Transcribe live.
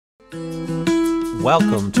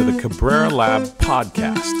Welcome to the Cabrera Lab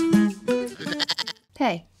podcast.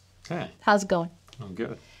 Hey. Hey. How's it going? I'm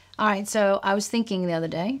good. All right, so I was thinking the other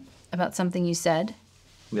day about something you said.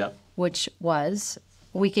 Yep. Which was,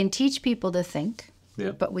 we can teach people to think,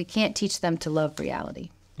 Yep. but we can't teach them to love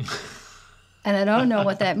reality. And I don't know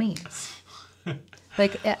what that means.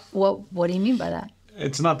 Like, what do you mean by that?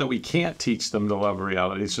 It's not that we can't teach them to love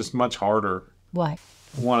reality. It's just much harder. Why?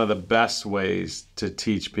 One of the best ways to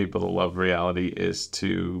teach people to love reality is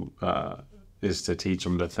to teach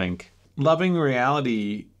them to think. Loving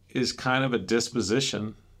reality is kind of a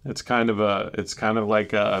disposition. It's kind of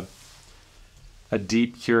like a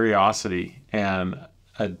deep curiosity and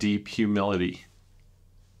a deep humility.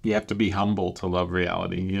 You have to be humble to love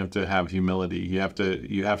reality. You have to have humility. You have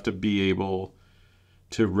to be able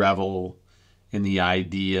to revel in the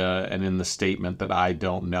idea and in the statement that I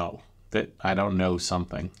don't know, that I don't know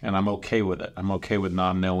something, and I'm okay with it. I'm okay with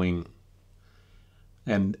not knowing.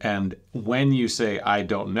 And when you say I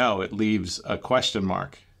don't know, it leaves a question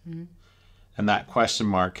mark. Mm-hmm. And that question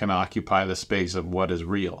mark can occupy the space of what is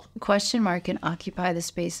real. Question mark can occupy the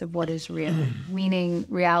space of what is real, meaning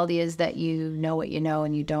reality is that you know what you know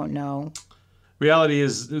and you don't know. The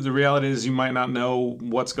reality is you might not know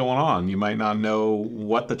what's going on. You might not know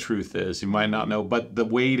what the truth is. You might not know, but the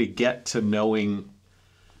way to get to knowing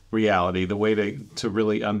reality, the way to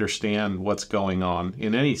really understand what's going on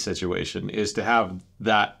in any situation is to have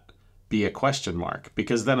that be a question mark,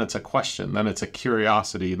 because then it's a question, then it's a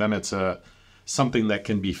curiosity, then it's something that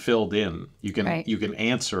can be filled in. You can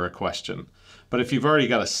answer a question. But if you've already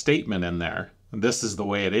got a statement in there, this is the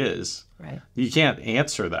way it is, right, you can't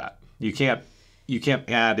answer that. You can't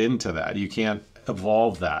add into that. You can't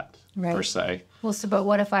evolve that, right, per se. Well, but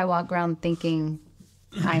what if I walk around thinking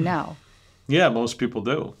I know? Yeah, most people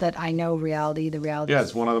do. That I know reality, the reality. Yeah,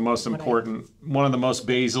 it's one of the most important, one of the most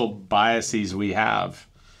basal biases we have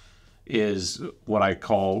is what I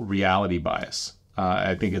call reality bias.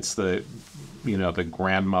 I think it's the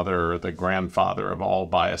grandmother or the grandfather of all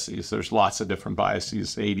biases. There's lots of different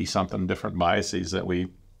biases, 80-something different biases that we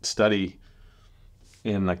study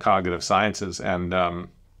in the cognitive sciences, and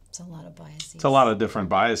it's a lot of biases. It's a lot of different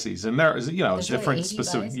biases, and there's different really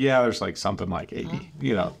specific. Biases? Yeah, there's like something like 80.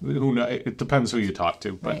 Who know? It depends who you talk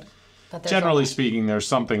to, but, right. But generally speaking, there's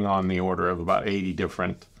something on the order of about 80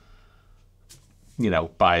 different,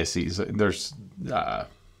 biases. There's.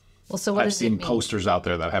 So what I've seen posters out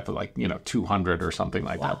there that have 200 or something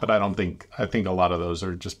like that, but I think a lot of those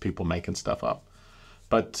are just people making stuff up.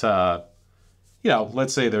 But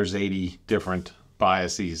let's say there's 80 different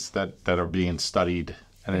biases that are being studied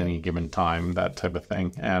at any given time, that type of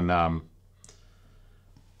thing. And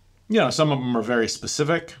some of them are very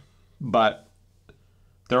specific, but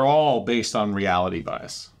they're all based on reality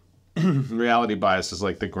bias. Reality bias is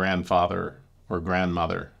like the grandfather or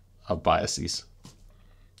grandmother of biases.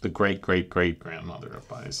 The great-great-great-grandmother of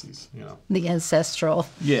biases, The ancestral.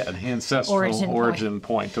 Yeah, the ancestral origin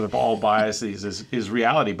point of all biases is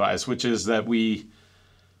reality bias, which is that we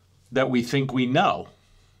think we know,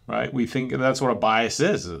 right? We think that's what a bias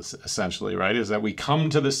is essentially, right? Is that we come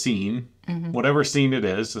to the scene, mm-hmm, whatever scene it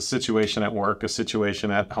is, a situation at work, a situation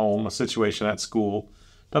at home, a situation at school,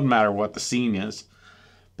 doesn't matter what the scene is,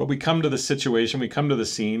 but we come to the situation, we come to the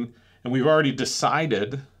scene, and we've already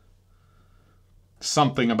decided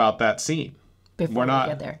something about that scene. Before we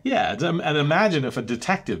get there. Yeah, and imagine if a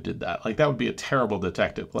detective did that. Like, that would be a terrible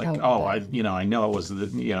detective. Like, I know it was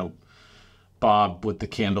the, Bob with the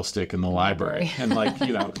candlestick in the library. And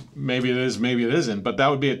maybe it is, maybe it isn't, but that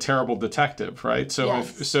would be a terrible detective, right? So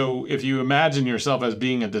yes. if you imagine yourself as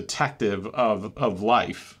being a detective of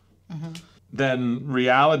life, mm-hmm, then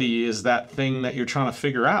reality is that thing that you're trying to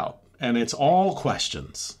figure out. And it's all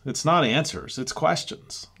questions. It's not answers. It's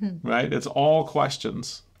questions, right? It's all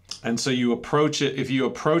questions. And so you approach it, if you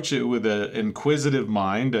approach it with an inquisitive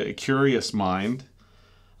mind, a curious mind,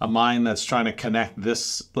 a mind that's trying to connect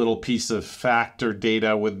this little piece of fact or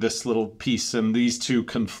data with this little piece, and these two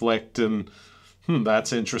conflict, and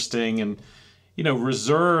that's interesting, and,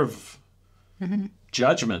 reserve, mm-hmm,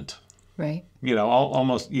 judgment. Right.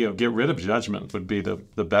 Almost, get rid of judgment would be the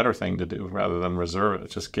better thing to do rather than reserve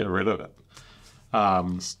it. Just get rid of it.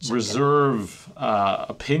 Reserve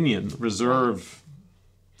opinion. Reserve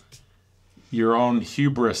your own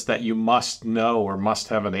hubris that you must know or must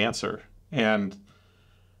have an answer. And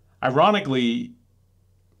ironically,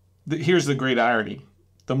 here's the great irony.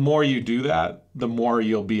 The more you do that, the more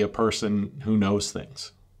you'll be a person who knows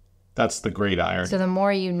things. That's the great irony. So the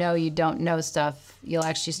more you know you don't know stuff, you'll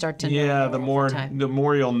actually start to know. Yeah, the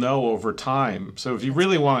more you'll know over time. So if you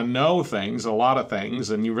really want to know things, a lot of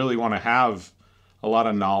things, and you really want to have a lot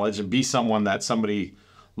of knowledge and be someone that somebody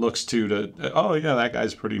looks to, oh yeah, that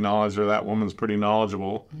guy's pretty knowledgeable or that woman's pretty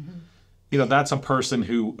knowledgeable. You know, that's a person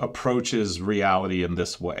who approaches reality in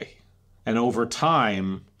this way. And over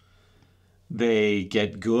time, they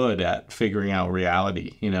get good at figuring out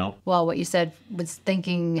reality, you know? Well, what you said was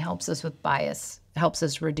thinking helps us with bias, helps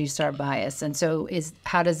us reduce our bias. And so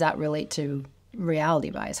how does that relate to reality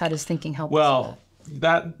bias? How does thinking help us with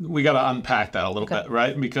that? We got to unpack that a little bit,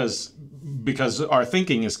 right? Because our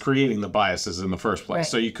thinking is creating the biases in the first place. Right.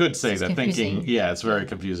 So you could say that thinking, it's very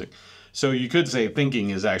confusing. So you could say thinking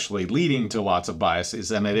is actually leading to lots of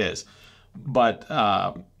biases, and it is.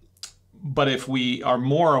 But if we are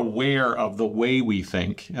more aware of the way we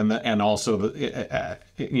think, and also,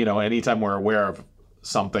 you know, anytime we're aware of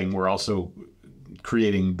something, we're also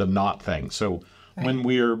creating the not thing. So when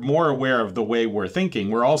we're more aware of the way we're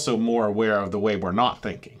thinking, we're also more aware of the way we're not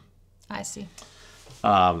thinking. I see.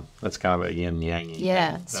 That's kind of a yin-yang.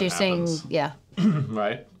 Yeah, so you're saying,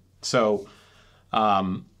 right? So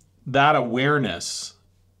that awareness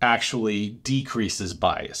actually decreases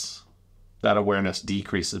bias. That awareness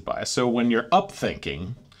decreases bias. So when you're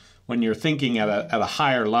upthinking, when you're thinking at a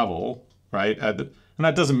higher level, right? And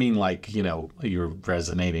that doesn't mean like, you know, you're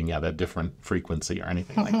resonating at a different frequency or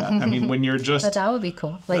anything like that. I mean, when you're just... But that would be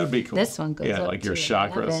cool. Like, that'd be cool. This one goes up like your to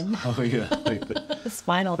chakras. 11. Oh, yeah. Like the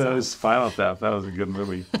Spinal Tap. That was Spinal Tap. That was a good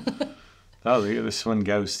movie. This one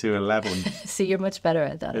goes to 11. See, you're much better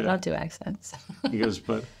at that. Yeah. I don't do accents. He goes,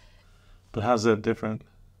 but how's that different?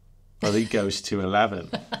 Well, he goes to 11.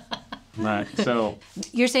 Right. So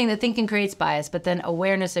you're saying that thinking creates bias, but then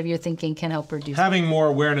awareness of your thinking can help reduce having more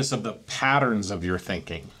awareness of the patterns of your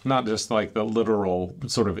thinking, not just like the literal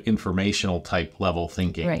sort of informational type level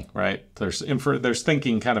thinking. Right. There's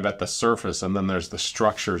thinking kind of at the surface, and then there's the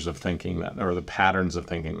structures of thinking or the patterns of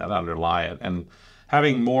thinking that underlie it, and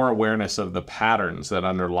having more awareness of the patterns that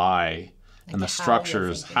underlie and the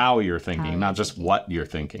structures, how you're thinking, not just what you're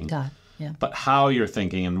thinking. Yeah. But how you're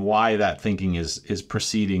thinking and why that thinking is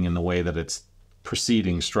proceeding in the way that it's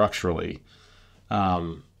proceeding structurally,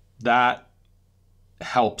 that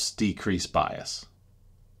helps decrease bias.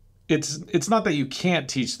 It's not that you can't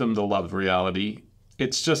teach them to love reality.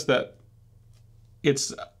 It's just that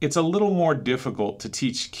it's a little more difficult to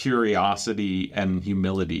teach curiosity and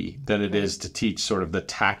humility than it is to teach sort of the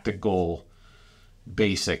tactical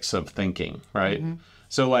basics of thinking, right? Mm-hmm.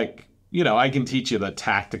 So like, you know, I can teach you the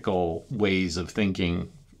tactical ways of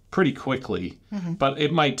thinking pretty quickly, but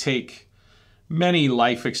it might take many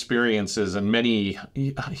life experiences and many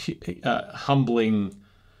humbling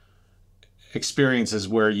experiences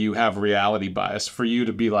where you have reality bias for you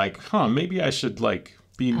to be like, maybe I should like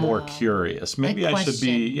be more curious. Maybe I should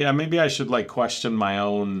maybe I should like question my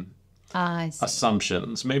own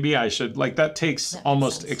assumptions. Maybe I should like that takes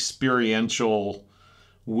almost experiential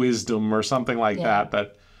wisdom or something like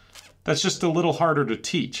that's just a little harder to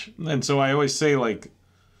teach. And so I always say, like,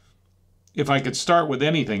 if I could start with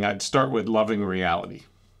anything, I'd start with loving reality.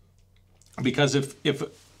 Because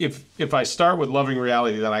if I start with loving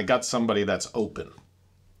reality, then I got somebody that's open.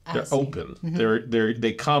 They're open. Mm-hmm.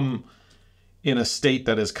 They come in a state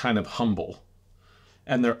that is kind of humble,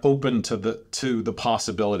 and they're open to the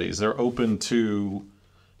possibilities. They're open to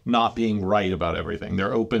not being right about everything.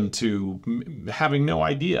 They're open to having no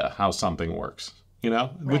idea how something works. You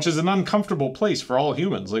know, which is an uncomfortable place for all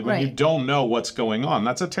humans. Like when you don't know what's going on,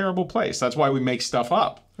 that's a terrible place. That's why we make stuff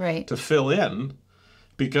up to fill in,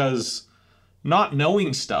 because not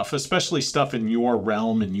knowing stuff, especially stuff in your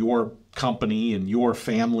realm, in your company, in your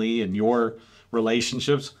family, in your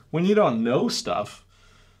relationships, when you don't know stuff,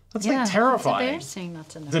 that's like terrifying. It's embarrassing not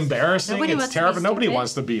to know. It's embarrassing. It's terrible. Nobody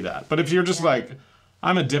wants to be that. But if you're just like,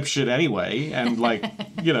 I'm a dipshit anyway, and like,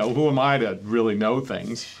 you know, who am I to really know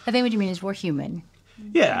things? I think what you mean is we're human.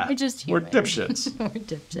 Yeah, we're just human. We're dipshits. We're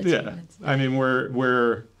dipshits. Yeah, humans. I mean,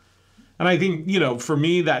 we're, and I think, you know, for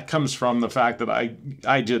me that comes from the fact that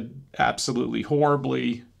I did absolutely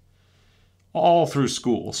horribly all through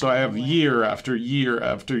school. So I have year after year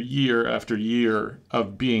after year after year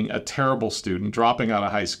of being a terrible student, dropping out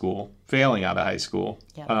of high school, failing out of high school,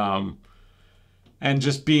 and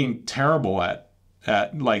just being terrible at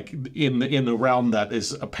like in the realm that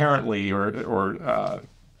is apparently or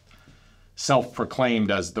self-proclaimed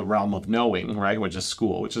as the realm of knowing, right? Which is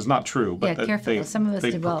school, which is not true. But careful. Some of us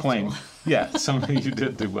did well at school. Some of you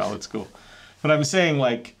did do well at school. But I'm saying,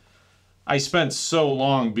 like, I spent so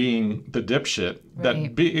long being the dipshit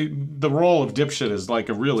that the role of dipshit is like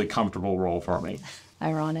a really comfortable role for me.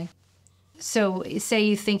 Ironic. So say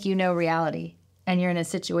you think you know reality and you're in a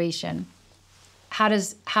situation. How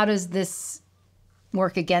does this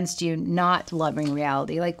work against you not loving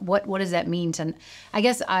reality? Like, what does that mean to, I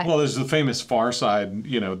guess Well, there's the famous Far Side,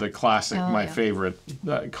 the classic, favorite,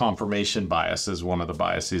 confirmation bias is one of the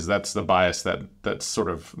biases. That's the bias that's sort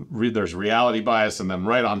of, there's reality bias, and then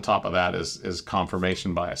right on top of that is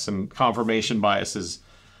confirmation bias. And confirmation bias is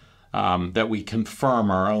that we confirm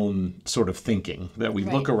our own sort of thinking, that we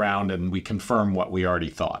look around and we confirm what we already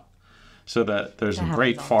thought. So that there's a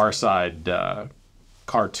great Far Side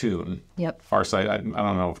cartoon. Yep. Far Side. I don't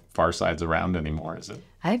know if Far Side's around anymore, is it?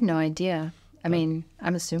 I have no idea. I mean,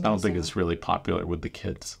 I'm assuming. I don't think it's really popular with the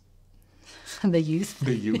kids. The youth.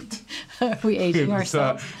 The youth. Are we aging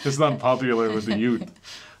ourselves? It's not popular with the youth.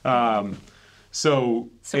 So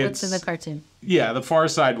what's in the cartoon? Yeah, the Far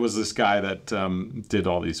Side was this guy that did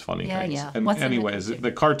all these funny things. Yeah. And anyways,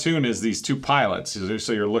 the cartoon is these two pilots.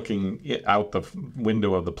 So you're looking out the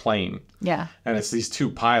window of the plane. Yeah. And it's these two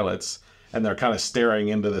pilots, and they're kind of staring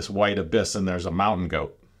into this white abyss, and there's a mountain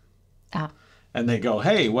goat. Ah. And they go,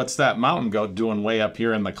 "Hey, what's that mountain goat doing way up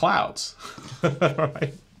here in the clouds?"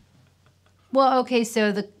 Right? Well, okay,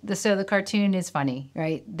 so the cartoon is funny,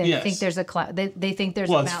 right? They think there's a cloud. They think there's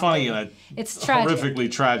a mountain. Well, it's funny in a tragic.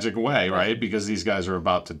 Horrifically tragic way, right? Because these guys are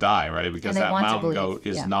about to die, right? Because that mountain goat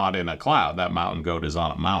is not in a cloud. That mountain goat is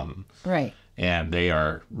on a mountain. Right. And they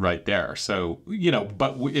are right there. So,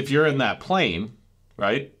 but if you're in that plane,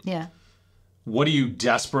 right? Yeah. What do you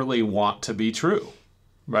desperately want to be true?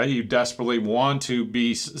 Right? You desperately want to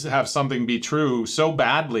have something be true so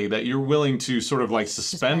badly that you're willing to sort of like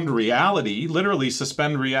suspend reality, literally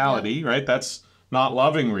suspend reality, right? That's not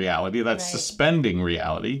loving reality. That's suspending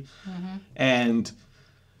reality. Mm-hmm. And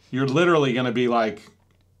you're literally going to be like,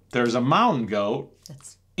 there's a mountain goat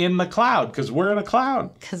in the cloud because we're in a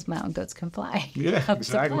cloud. Because mountain goats can fly. Yeah,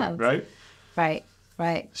 exactly. Right?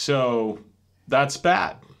 Right. So that's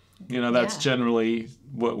bad. That's generally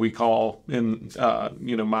what we call in,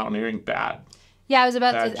 mountaineering bad. Yeah,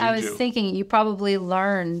 I was thinking you probably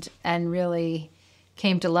learned and really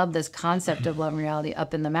came to love this concept of loving reality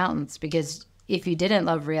up in the mountains, because if you didn't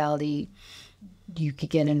love reality, you could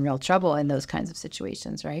get in real trouble in those kinds of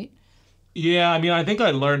situations, right? Yeah, I mean, I think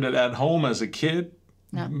I learned it at home as a kid,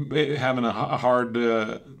 having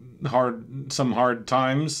some hard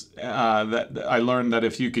times, that I learned that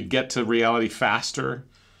if you could get to reality faster,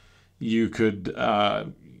 you could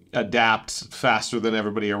adapt faster than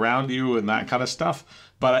everybody around you and that kind of stuff.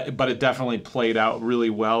 But it definitely played out really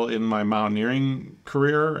well in my mountaineering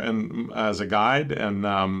career and as a guide.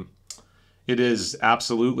 And it is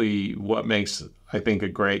absolutely what makes, I think, a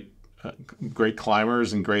great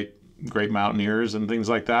climbers and great mountaineers and things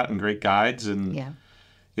like that, and great guides. And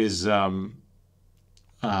is not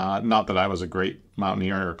that I was a great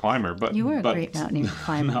mountaineer or climber, but you were a great mountaineer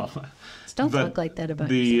climber. No. Don't look like that about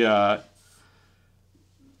yourself.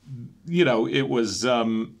 It was,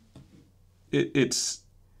 it's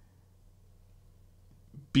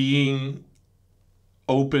being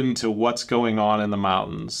open to what's going on in the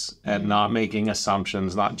mountains and not making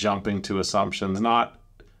assumptions, not jumping to assumptions, not,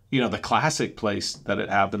 the classic place that it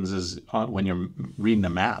happens is when you're reading a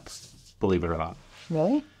map, believe it or not.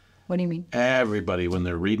 Really? What do you mean? Everybody, when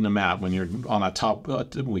they're reading a map, when you're on a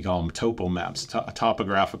we call them topo maps, a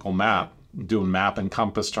topographical map, doing map and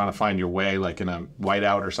compass, trying to find your way, like in a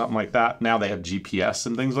whiteout or something like that. Now they have GPS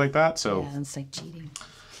and things like that. So yeah, it's like cheating.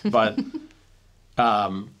 But,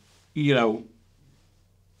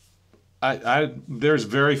 there's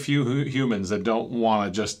very few humans that don't want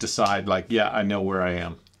to just decide, like, yeah, I know where I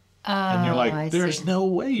am. And you're like, there's no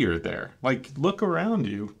way you're there. Like, look around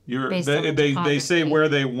you. They say where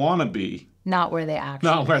they want to be. Not where they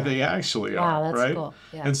actually are. Wow, that's right? cool.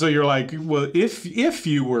 Yeah. And so you're like, well, if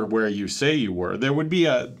you were where you say you were, there would be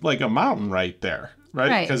a mountain right there,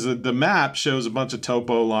 right? Because the map shows a bunch of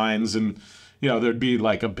topo lines, and there'd be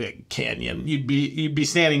like a big canyon. You'd be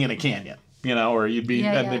standing in a canyon, or there'd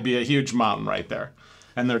be a huge mountain right there,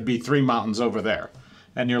 and there'd be 3 mountains over there,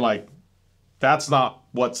 and you're like, that's not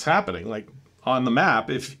what's happening. Like on the map,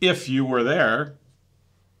 if you were there,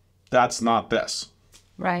 that's not this.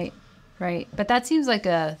 Right. But that seems like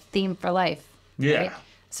a theme for life. Yeah. Right?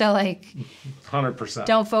 So 100%.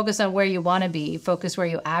 Don't focus on where you want to be. Focus where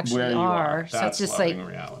you actually are. That's so it's just like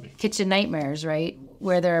reality. Kitchen Nightmares, right?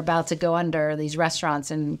 Where they're about to go under these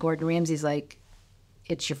restaurants, and Gordon Ramsay's like,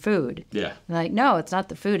 it's your food. Yeah. And like, no, it's not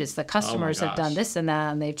the food. It's the customers have done this and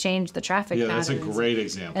that, and they've changed the traffic patterns. Yeah, that's a great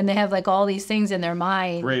example. And they have like all these things in their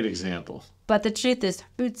mind. Great example. But the truth is,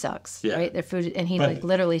 food sucks, right? Their food, and he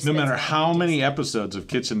literally. No matter how many episodes of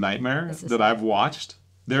Kitchen Nightmare that I've watched,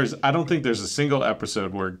 I don't think there's a single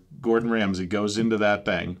episode where Gordon Ramsay goes into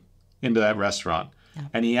that restaurant,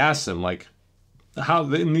 and he asks him, like,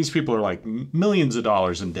 and these people are like millions of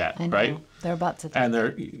dollars in debt, right? They're about to. And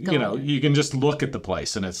they're, you can just look at the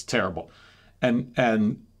place and it's terrible. And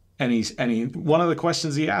one of the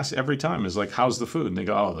questions he asks every time is like, how's the food? And they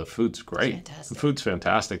go, oh, the food's great. Fantastic. The food's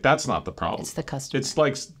fantastic. That's not the problem. It's the customer. It's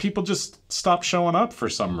like people just stop showing up for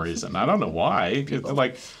some reason. I don't know why. It's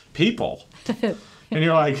like people. And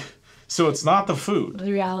you're like, so it's not the food.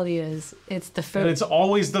 The reality is it's the food. And it's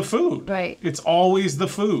always the food. Right. It's always the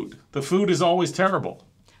food. The food is always terrible.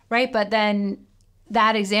 Right. But then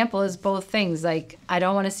that example is both things. Like, I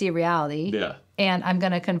don't want to see reality. Yeah. And I'm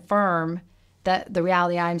going to confirm that the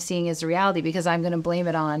reality I'm seeing is the reality because I'm going to blame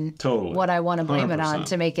it on what I want to blame 100%. it on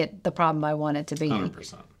to make it the problem I want it to be.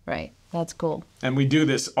 100%. Right. That's cool. And we do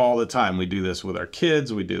this all the time. We do this with our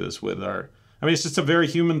kids. We do this with it's just a very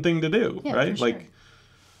human thing to do, right? For sure. Like,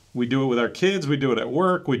 we do it with our kids. We do it at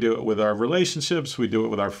work. We do it with our relationships. We do it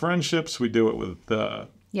with our friendships. We do it with, But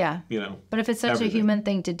if it's such everything. a human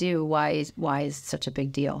thing to do, why is it such a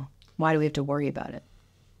big deal? Why do we have to worry about it?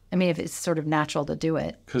 I mean, if it's sort of natural to do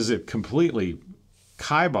it. Because it completely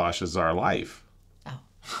kiboshes our life. Oh,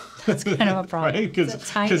 that's kind of a problem. Right?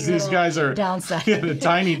 Because these guys are... downside. Yeah, the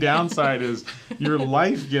tiny downside is your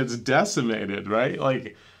life gets decimated, right?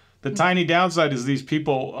 Like, the tiny downside is these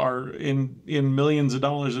people are in millions of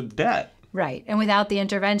dollars of debt. Right. And without the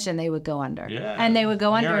intervention, they would go under. Yeah. And they would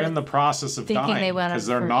go under. They're in the process of dying because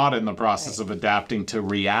they're not in the process of adapting to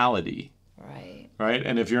reality. Right?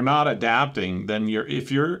 And if you're not adapting, then you're in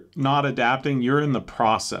the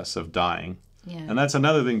process of dying. Yeah. And that's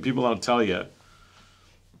another thing people don't tell you.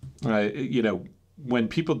 When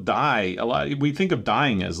people die, we think of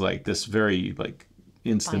dying as like this very like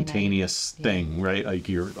instantaneous thing, right? Like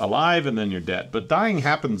you're alive and then you're dead. But dying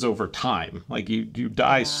happens over time. Like you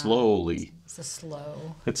die slowly. It's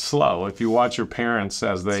slow. It's slow. If you watch your parents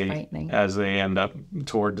as they end up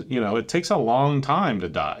toward, it takes a long time to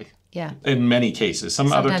die. Yeah. In many cases.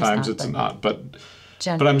 Sometimes other times it's not. But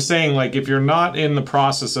I'm saying, like, if you're not in the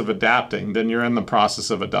process of adapting, then you're in the process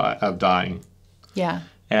of dying. Yeah.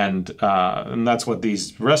 And that's what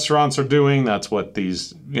these restaurants are doing. That's what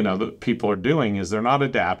these, the people are doing is they're not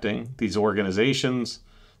adapting. These organizations,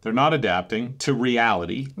 they're not adapting to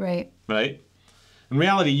reality. Right. Right? In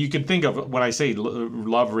reality, you could think of, when I say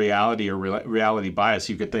love reality or reality bias,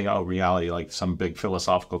 you could think, oh, reality, like some big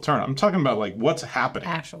philosophical term. I'm talking about like what's happening.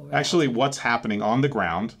 Actually, what's happening on the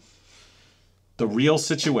ground, the real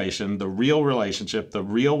situation, the real relationship, the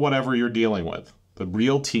real whatever you're dealing with, the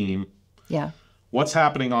real team. Yeah. What's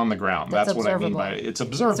happening on the ground. That's what I mean by it. It's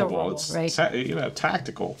observable. It's right.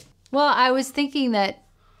 Tactical. Well, I was thinking that,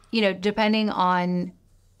 depending on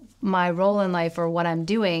my role in life or what I'm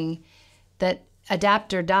doing, that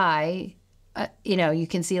adapt or die, you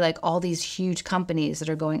can see like all these huge companies that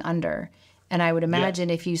are going under. And I would imagine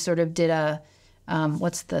if you sort of did a,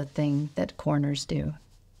 what's the thing that coroners do?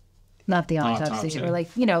 Not the autopsy. Or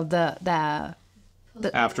like,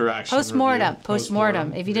 the after action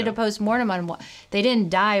postmortem. If you did a postmortem on what, they didn't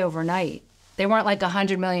die overnight. They weren't like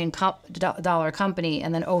 $100 million dollar company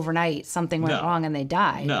and then overnight something went wrong and they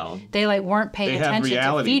died. No. They like weren't paying attention to feedback. They had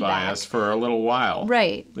reality bias for a little while.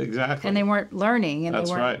 Right. Exactly. And they weren't learning. And That's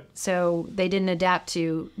they weren't, right. So they didn't adapt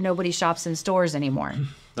to nobody shops in stores anymore.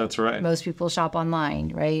 That's right. Most people shop online,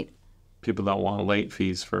 right? People don't want late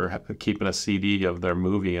fees for keeping a CD of their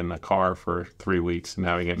movie in the car for 3 weeks and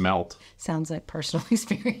having it melt. Sounds like personal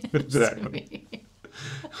experience. Exactly.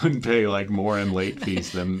 Wouldn't pay like more in late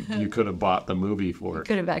fees than you could have bought the movie for. You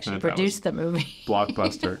could have actually produced the movie.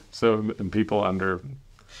 Blockbuster. So, and people under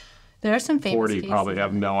there are some famous 40 cases probably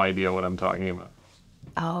have no idea what I'm talking about.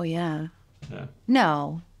 Oh, yeah. Yeah.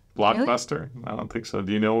 No. Blockbuster? Really? I don't think so.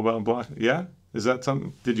 Do you know about Blockbuster? Yeah? Is that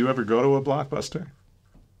something? Did you ever go to a Blockbuster?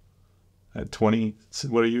 At 20,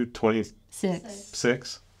 what are you,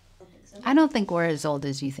 26? I don't think we're as old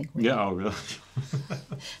as you think we are. Yeah, oh, really?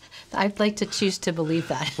 I'd like to choose to believe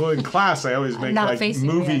that. Well, in class, I always make like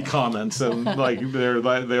movie comments, and like they're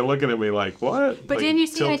looking at me like, "What?" But like, didn't you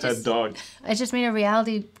see? I just made a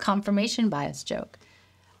reality confirmation bias joke.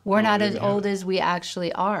 We're not as old as we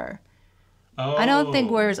actually are. Oh. I don't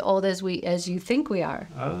think we're as old as you think we are.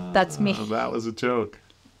 That's me. That was a joke.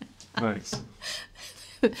 Nice.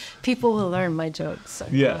 People will learn my jokes. So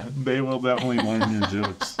yeah, they will definitely learn your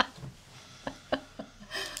jokes.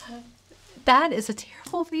 That is a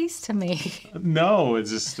terrible piece to make. No,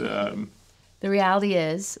 it's just... the reality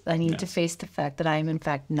is I need to face the fact that I am, in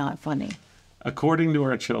fact, not funny. According to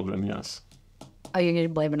our children, yes. Oh, you're going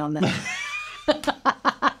to blame it on them?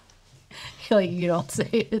 I feel like you don't say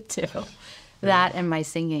it, too. Yeah. That and my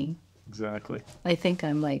singing. Exactly. I think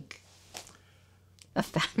I'm, like, a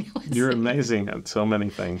fabulous You're amazing at so many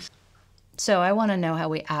things. So I want to know how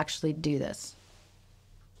we actually do this.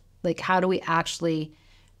 Like, how do we actually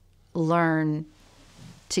learn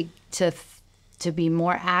to be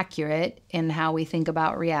more accurate in how we think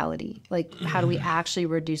about reality? Like, how do we actually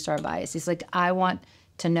reduce our biases? Like, I want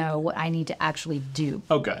to know what I need to actually do.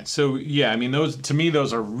 Okay. So, yeah, I mean, to me,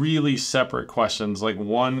 those are really separate questions. Like,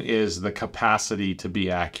 one is the capacity to be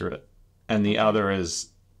accurate, and the other is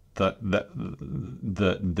the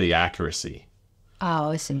accuracy.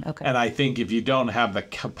 Oh, I see. Okay. And I think if you don't have the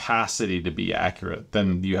capacity to be accurate,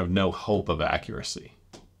 then you have no hope of accuracy.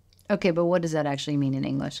 Okay, but what does that actually mean in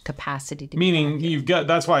English? Capacity to Meaning be you've got,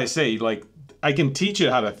 that's why I say, like, I can teach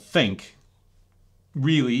you how to think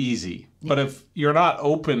really easy. Yeah. But if you're not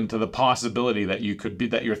open to the possibility that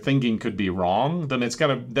that your thinking could be wrong, then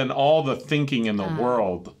then all the thinking in the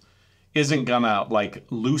world isn't gonna like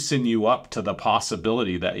loosen you up to the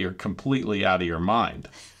possibility that you're completely out of your mind.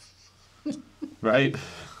 Right?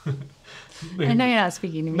 I know you're not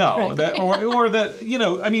speaking to me. No, right. that or that, you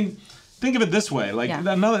know, I mean, think of it this way. Like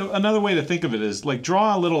another way to think of it is like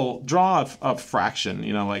draw a fraction,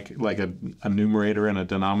 you know, like a numerator and a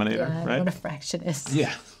denominator, right? What a fraction is.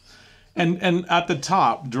 Yeah. And at the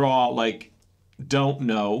top draw like don't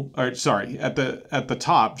know, or sorry, at the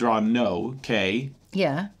top draw no, K.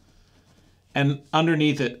 Yeah. And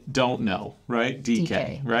underneath it don't know, right?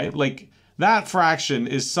 DK, right? Like that fraction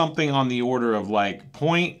is something on the order of like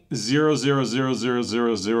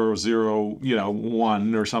 0.0000000, you know,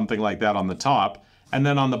 1 or something like that on the top. And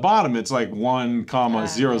then on the bottom, it's like 1,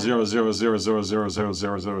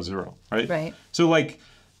 0.000000000, right? Right. So like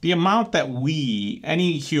the amount that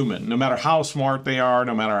any human, no matter how smart they are,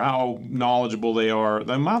 no matter how knowledgeable they are,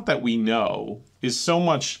 the amount that we know is so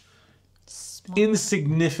much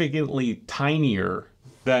insignificantly tinier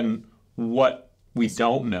than what we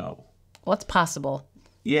don't know. What's possible?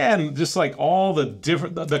 Yeah, and just like all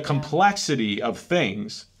the complexity of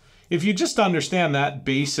things. If you just understand that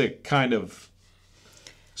basic kind of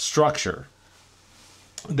structure,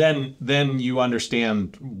 then you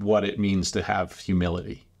understand what it means to have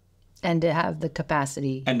humility. And to have the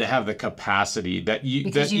capacity. And to have the capacity that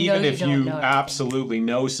even if you absolutely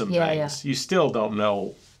know some things, you still don't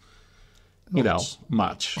know,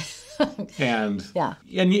 much. And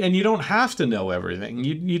you don't have to know everything.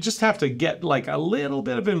 You just have to get like a little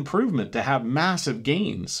bit of improvement to have massive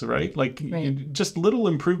gains, right? Like just little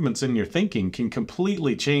improvements in your thinking can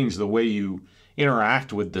completely change the way you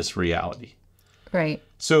interact with this reality. Right.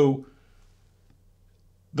 So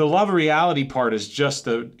the love of reality part is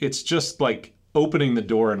it's just like opening the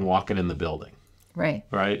door and walking in the building. Right.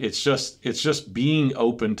 Right. It's just being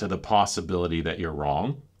open to the possibility that you're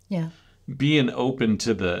wrong. Yeah. Being open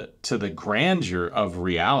to the grandeur of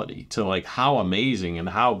reality, to like how amazing and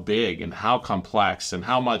how big and how complex and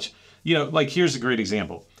how much, like here's a great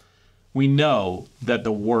example. We know that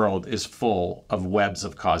the world is full of webs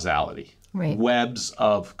of causality. Right. Webs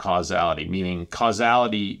of causality, meaning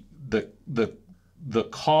causality, the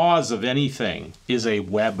cause of anything is a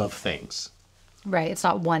web of things. Right. It's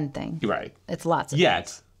not one thing. Right. It's lots of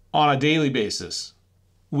things. On a daily basis,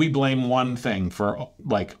 we blame one thing for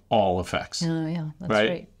like all effects. Oh, yeah. That's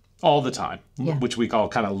right. All the time, yeah. Which we call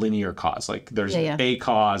kind of linear cause. Like there's a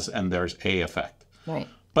cause and there's a effect. Right.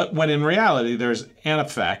 But when in reality, there's an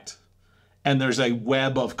effect and there's a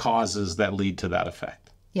web of causes that lead to that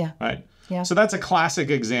effect. Yeah. Right? Yeah. So that's a classic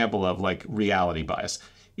example of like reality bias.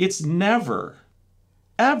 It's never,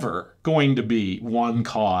 ever going to be one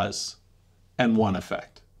cause and one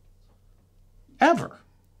effect. Ever.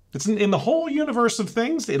 It's in the whole universe of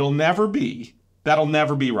things, that'll never be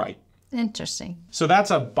right. Interesting. So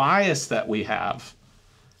that's a bias that we have,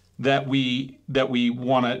 that we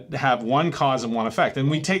want to have one cause and one effect.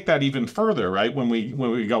 And we take that even further, right? When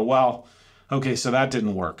we go, well, okay, so that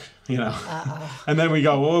didn't work, And then we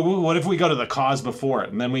go, well, what if we go to the cause before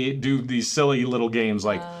it? And then we do these silly little games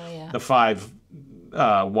like the 5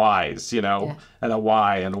 Y's, and a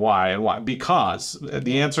Y and Y and Y. Because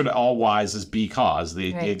the answer to all Y's is because,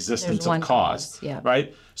 the existence of cause.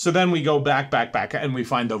 Right? So then we go back, and we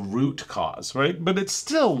find the root cause, right? But it's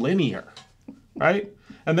still linear, right?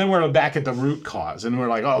 And then we're back at the root cause, and we're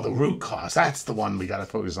like, oh, the root cause, that's the one we got to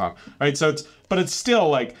focus on, right? So it's still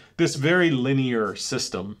like this very linear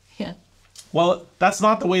system. Yeah. Well, that's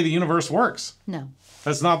not the way the universe works. No.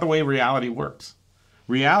 That's not the way reality works.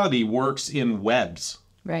 Reality works in webs.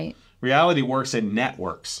 Right. Reality works in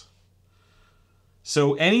networks.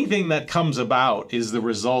 So anything that comes about is the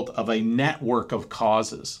result of a network of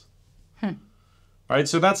causes. Right?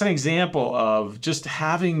 So that's an example of just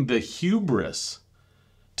having the hubris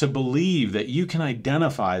to believe that you can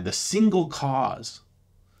identify the single cause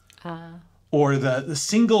or the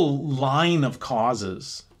single line of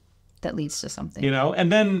causes that leads to something.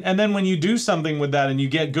 And then when you do something with that and you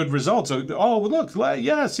get good results, oh, look,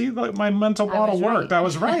 yeah, see, like my mental model worked. I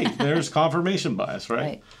was right. There's confirmation bias,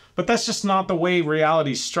 right? But that's just not the way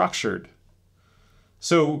reality's structured.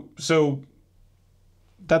 So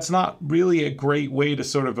that's not really a great way to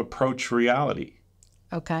sort of approach reality.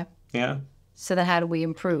 Okay. Yeah. So then how do we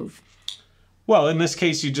improve? Well, in this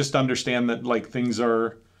case, you just understand that like things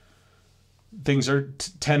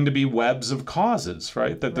tend to be webs of causes,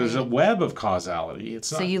 right? That there's a web of causality.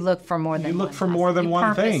 It's not, you look for more than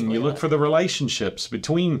one thing. You look for the relationships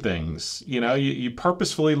between things. You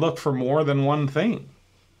purposefully look for more than one thing,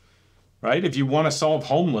 right? If you want to solve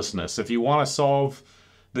homelessness, if you want to solve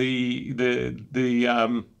the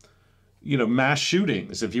mass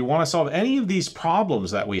shootings, if you want to solve any of these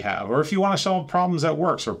problems that we have, or if you want to solve problems at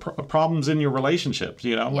work or problems in your relationships,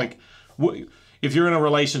 like. If you're in a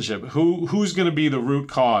relationship, who's going to be the root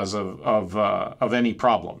cause of any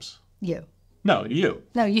problems? You. No, you.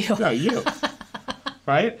 No, you. No, you.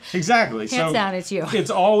 Right? Exactly. Hands down, it's you. It's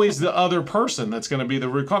always the other person that's going to be the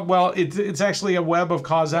root cause. Well, it's actually a web of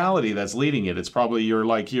causality that's leading it. It's probably your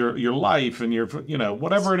life and your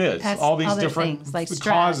whatever it is. All these different things, like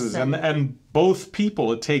causes, and both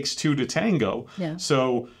people. It takes two to tango. Yeah.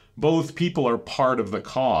 So both people are part of the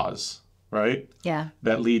cause. Right? Yeah.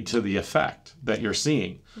 That lead to the effect that you're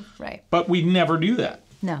seeing. Right. But we never do that.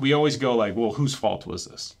 No. We always go like, well, whose fault was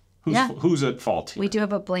this? Who's at fault here? We do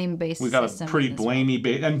have a blame-based system. We got a pretty blamey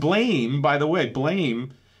base. And blame, by the way,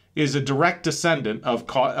 blame is a direct descendant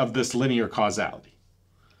of this linear causality.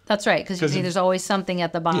 That's right, because there's always something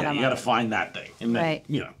at the bottom. Yeah, you got to find that thing and then,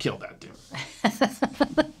 kill that dude.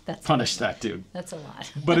 Punish that dude. That's a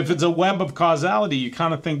lot. But if it's a web of causality, you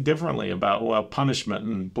kind of think differently about punishment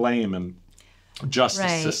and blame and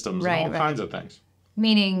justice systems and all kinds of things.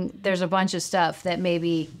 Meaning there's a bunch of stuff that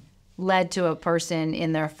maybe led to a person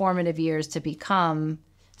in their formative years to become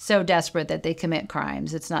so desperate that they commit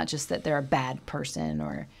crimes. It's not just that they're a bad person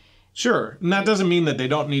or... Sure. And that doesn't mean that they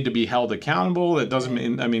don't need to be held accountable. It doesn't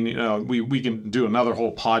mean, we can do another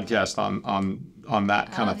whole podcast on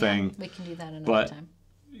that kind of thing. We can do that another time.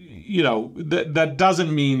 That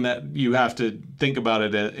doesn't mean that you have to think about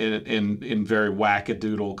it in very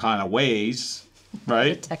wackadoodle kind of ways,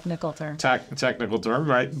 right? Technical term. Technical term,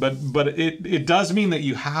 right? But it does mean that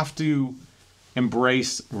you have to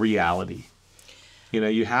embrace reality.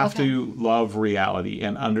 You have to love reality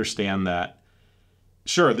and understand that,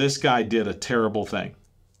 sure, this guy did a terrible thing,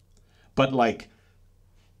 but like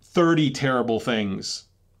 30 terrible things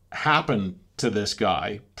happened to this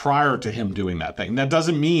guy prior to him doing that thing. That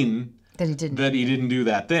doesn't mean that he didn't do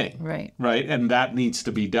that thing. Right. Right. And that needs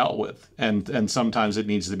to be dealt with. And sometimes it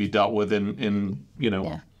needs to be dealt with in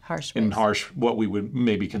harsh ways. What we would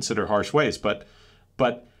maybe consider harsh ways. But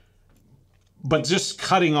just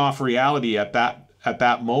cutting off reality at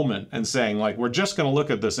that moment and saying, like, we're just going to look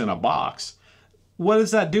at this in a box. What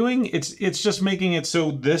is that doing? It's just making it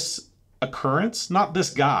so this occurrence, not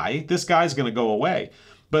this guy's going to go away,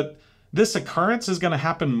 but this occurrence is going to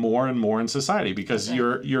happen more and more in society because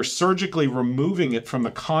you're surgically removing it from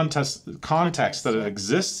the context that it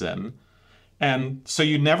exists in. And so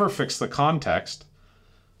you never fix the context,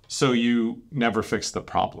 so you never fix the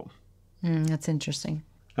problem. That's interesting.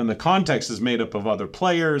 And the context is made up of other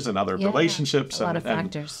players and other relationships a lot of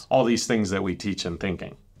factors. And all these things that we teach in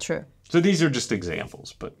thinking. True. So these are just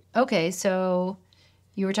examples, but... Okay, so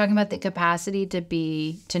you were talking about the capacity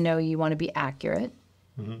to know you want to be accurate.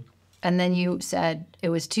 Mm-hmm. And then you said it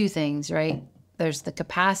was two things, right? There's the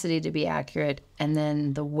capacity to be accurate and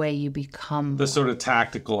then the way you become... The sort of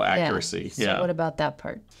tactical accuracy. So what about that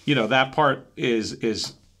part? That part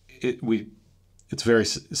it's very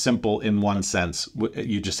simple in one sense.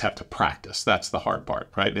 You just have to practice. That's the hard part,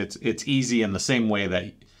 right? It's easy in the same way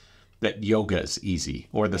that yoga is easy,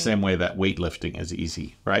 or the same way that weightlifting is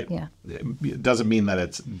easy, right? Yeah. It doesn't mean that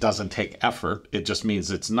it doesn't take effort. It just means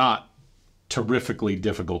it's not terrifically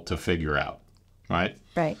difficult to figure out, right?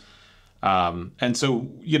 Right. And so,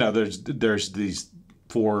 there's these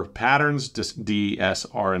four patterns,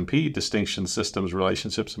 DSRP, distinction, systems,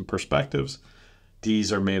 relationships, and perspectives.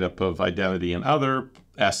 D's are made up of identity and other.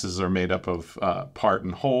 S's are made up of part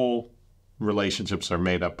and whole. Relationships are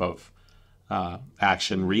made up of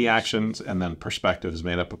action, reactions, and then perspective is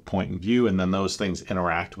made up of point and view, and then those things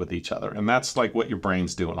interact with each other. And that's like what your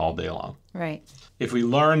brain's doing all day long. Right. If we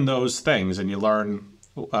learn those things and you learn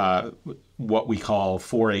what we call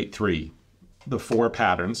 483, the four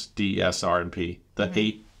patterns, D, S, R, and P, the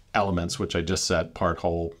 8 elements, which I just said, part,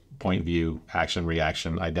 whole, point, view, action,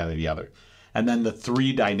 reaction, identity, other. And then the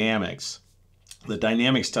 3 dynamics, The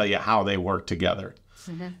dynamics tell you how they work together.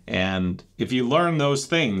 And if you learn those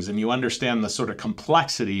things and you understand the sort of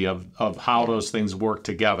complexity of how those things work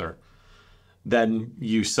together, then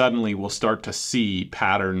you suddenly will start to see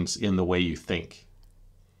patterns in the way you think.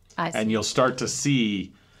 I see. And you'll start to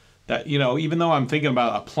see that, even though I'm thinking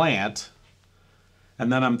about a plant,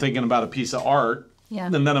 and then I'm thinking about a piece of art,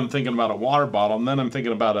 and then I'm thinking about a water bottle, and then I'm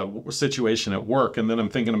thinking about a situation at work, and then I'm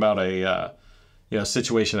thinking about a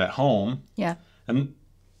situation at home. Yeah. And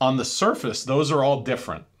on the surface, those are all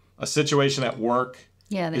different. A situation at work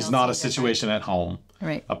is not a situation at home.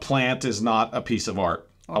 Right. A plant is not a piece of art.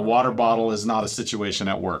 A water bottle is not a situation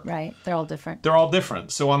at work. Right. They're all different. They're all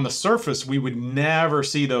different. So on the surface, we would never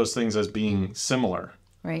see those things as being similar.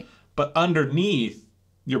 Right. But underneath,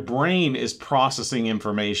 your brain is processing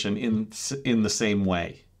information in the same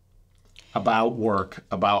way. About work,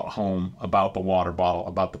 about home, about the water bottle,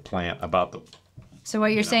 about the plant, about the... So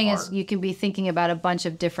what you're saying art. is you can be thinking about a bunch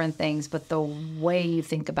of different things, but the way you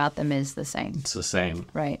think about them is the same. It's the same.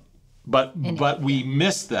 Right. But we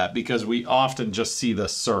miss that because we often just see the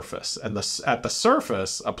surface. And at the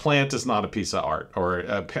surface, a plant is not a piece of art, or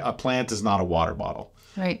a plant is not a water bottle.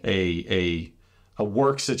 Right. A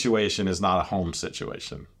work situation is not a home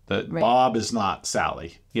situation. Bob is not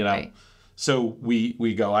Sally, Right. So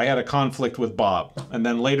we go, I had a conflict with Bob, and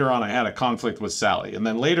then later on I had a conflict with Sally, and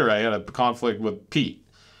then later I had a conflict with Pete.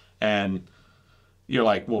 And you're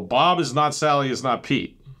like, well, Bob is not Sally, is not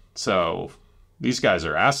Pete. So these guys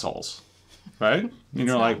are assholes, right? And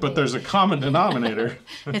you're like, but there's a common denominator.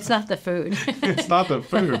 It's not the food. It's not the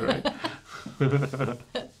food, right?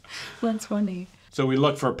 That's funny. So we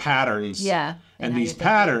look for patterns. Yeah. And these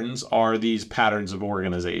patterns are these patterns of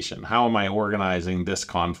organization. How am I organizing this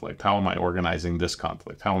conflict? How am I organizing this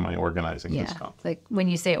conflict? How am I organizing this conflict? Like when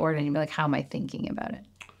you say order, you're like, how am I thinking about it?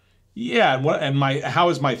 Yeah, how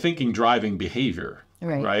is my thinking driving behavior?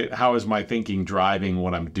 Right. How is my thinking driving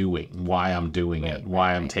what I'm doing, why I'm doing it,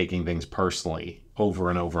 why I'm taking things personally over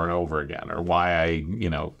and over and over again, or why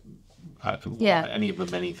any of the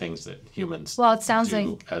many things that humans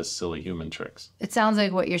do as silly human tricks. It sounds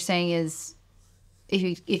like what you're saying is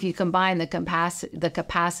if you combine the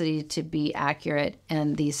capacity to be accurate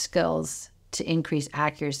and these skills to increase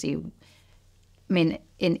accuracy, I mean,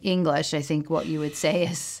 in English, I think what you would say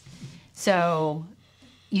is, so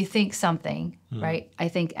you think something, right? I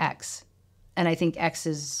think X, and I think X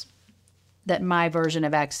is that my version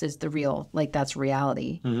of X is the real, like that's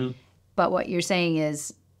reality. Mm-hmm. But what you're saying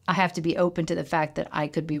is I have to be open to the fact that I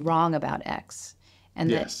could be wrong about X, and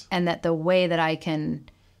that the way that I can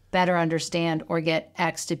better understand or get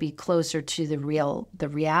X to be closer to the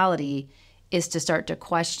reality is to start to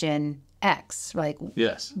question X, like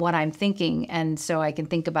what I'm thinking, and so I can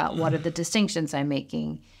think about what are the distinctions I'm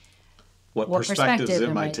making. What perspectives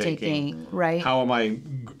am I taking? Right. How am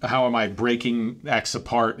I breaking X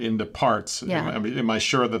apart into parts? Yeah. Am I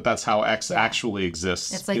sure that that's how X actually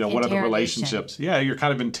exists? It's like what are the relationships? Yeah, you're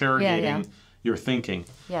kind of interrogating your thinking.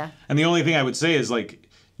 Yeah. And the only thing I would say is, like,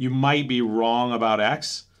 you might be wrong about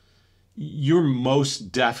X. You're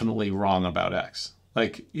most definitely wrong about X.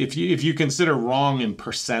 Like, if you consider wrong in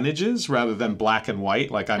percentages rather than black and white,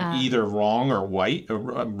 like I'm either wrong or white, or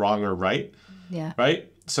wrong or right. Yeah. Right?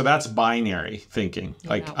 So that's binary thinking.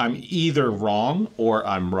 Like, I'm either wrong or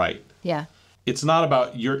I'm right. Yeah. It's not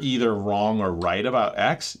about you're either wrong or right about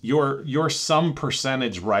X. You're some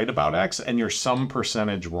percentage right about X, and you're some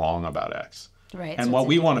percentage wrong about X. Right. And what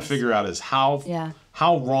we want to figure out is how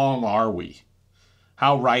wrong are we?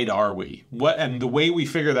 How right are we? And the way we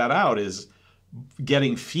figure that out is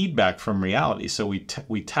getting feedback from reality. So we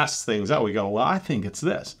test things out. We go, well, I think it's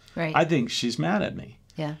this. Right. I think she's mad at me.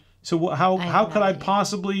 Yeah. So how could I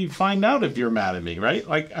possibly find out if you're mad at me, right?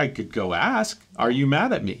 Like, I could go ask, are you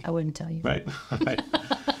mad at me? I wouldn't tell you. Right.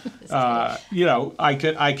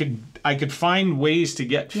 I could find ways to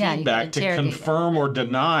get feedback to confirm or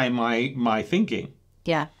deny my thinking.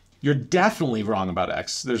 Yeah. You're definitely wrong about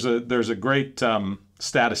X. There's a great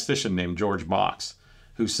statistician named George Box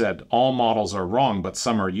who said all models are wrong, but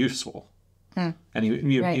some are useful. And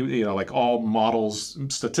he like all models,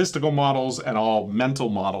 statistical models and all mental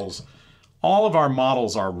models, all of our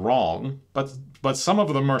models are wrong, but some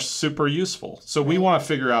of them are super useful. So we want to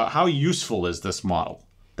figure out, how useful is this model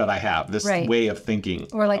that I have, this way of thinking,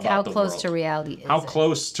 or like how close to reality is it? How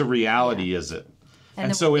close to reality is it?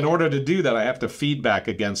 And so in order to do that, I have to feed back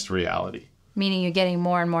against reality. Meaning you're getting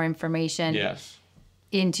more and more information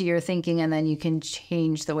into your thinking, and then you can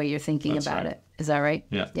change the way you're thinking about it. Is that right?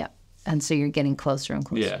 Yeah. Yeah. And so you're getting closer and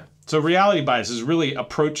closer. Yeah. So reality bias is really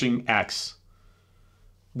approaching X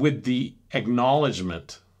with the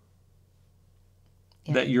acknowledgement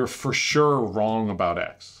that you're for sure wrong about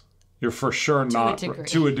X. You're for sure not to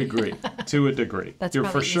a degree. To a degree. That's you're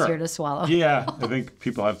probably for sure. easier to swallow. Yeah, I think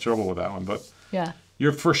people have trouble with that one, but yeah,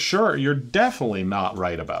 you're definitely not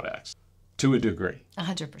right about X. To a degree.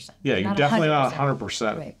 100%. Yeah, you're definitely not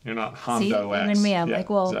 100%. Right. You're not Hondo X. Even me, I'm like,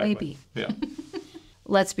 well, exactly. Maybe. Yeah.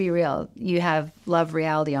 Let's be real. You have love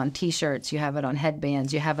reality on T-shirts. You have it on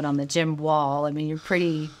headbands. You have it on the gym wall. I mean, you're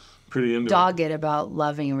pretty dogged about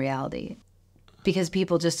loving reality, because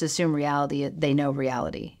people just assume reality. They know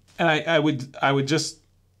reality. And I would just,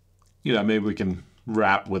 maybe we can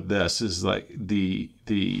wrap with this, is like the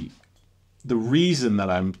reason that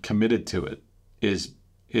I'm committed to it is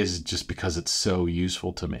just because it's so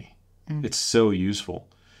useful to me. It's so useful.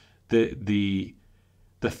 The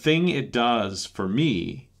thing it does for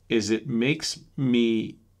me is it makes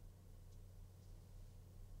me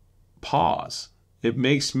pause. It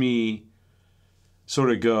makes me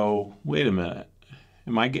sort of go, wait a minute,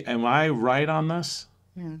 am I right on this?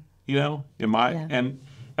 Am I? Yeah. And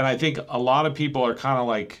I think a lot of people are kind of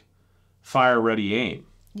like fire, ready, aim.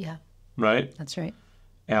 Yeah. Right? That's right.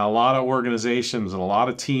 And a lot of organizations and a lot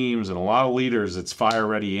of teams and a lot of leaders, it's fire,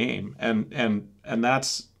 ready, aim. And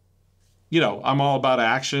that's, I'm all about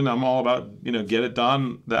action. I'm all about, get it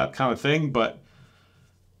done, that kind of thing. But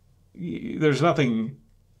there's nothing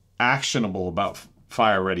actionable about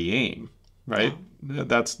fire, ready, aim, right? No.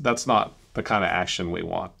 That's not the kind of action we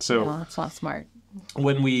want. So no, that's not smart.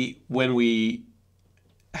 When we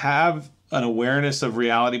have an awareness of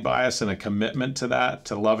reality bias and a commitment to that,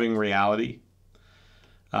 to loving reality,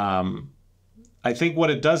 I think what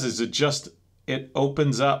it does is it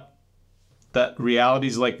opens up that reality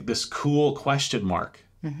is like this cool question mark.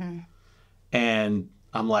 Mm-hmm. And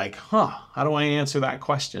I'm like, how do I answer that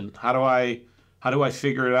question? How do I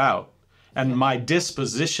figure it out? And my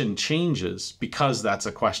disposition changes because that's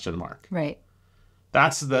a question mark. Right.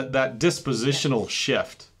 That's that dispositional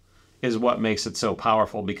shift is what makes it so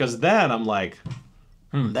powerful, because then I'm like,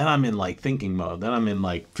 then I'm in like thinking mode. Then I'm in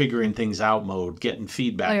like figuring things out mode, getting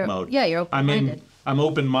feedback mode. Yeah, you're open-minded. I'm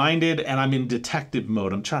open-minded and I'm in detective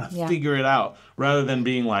mode. I'm trying to figure it out rather than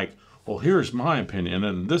being like, well, here's my opinion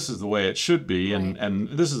and this is the way it should be and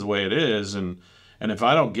this is the way it is. And if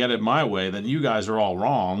I don't get it my way, then you guys are all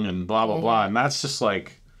wrong and blah, blah, blah. And that's just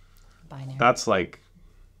like, binary. That's like,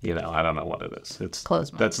 I don't know what it is. It's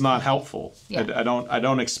closed. That's not helpful. Yeah. I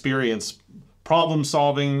don't experience problem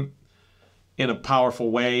solving in a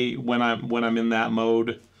powerful way when I'm in that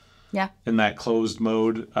mode. Yeah. In that closed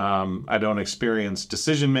mode, I don't experience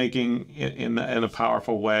decision making in a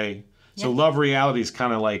powerful way. Yeah. So love reality is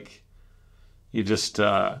kind of like you just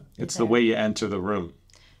it's the way you enter the room.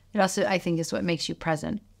 It also, I think, is what makes you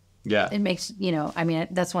present. Yeah. It makes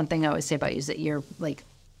that's one thing I always say about you is that you're like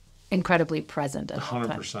incredibly present.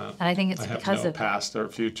 100%. And I think it's because of past or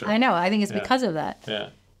future. I know. I think it's because of that. Yeah.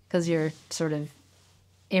 Because you're sort of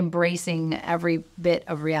embracing every bit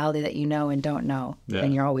of reality that you know and don't know,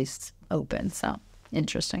 and you're always open. So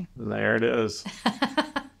interesting. There it is.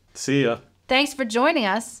 See ya. Thanks for joining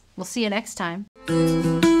us. We'll see you next time.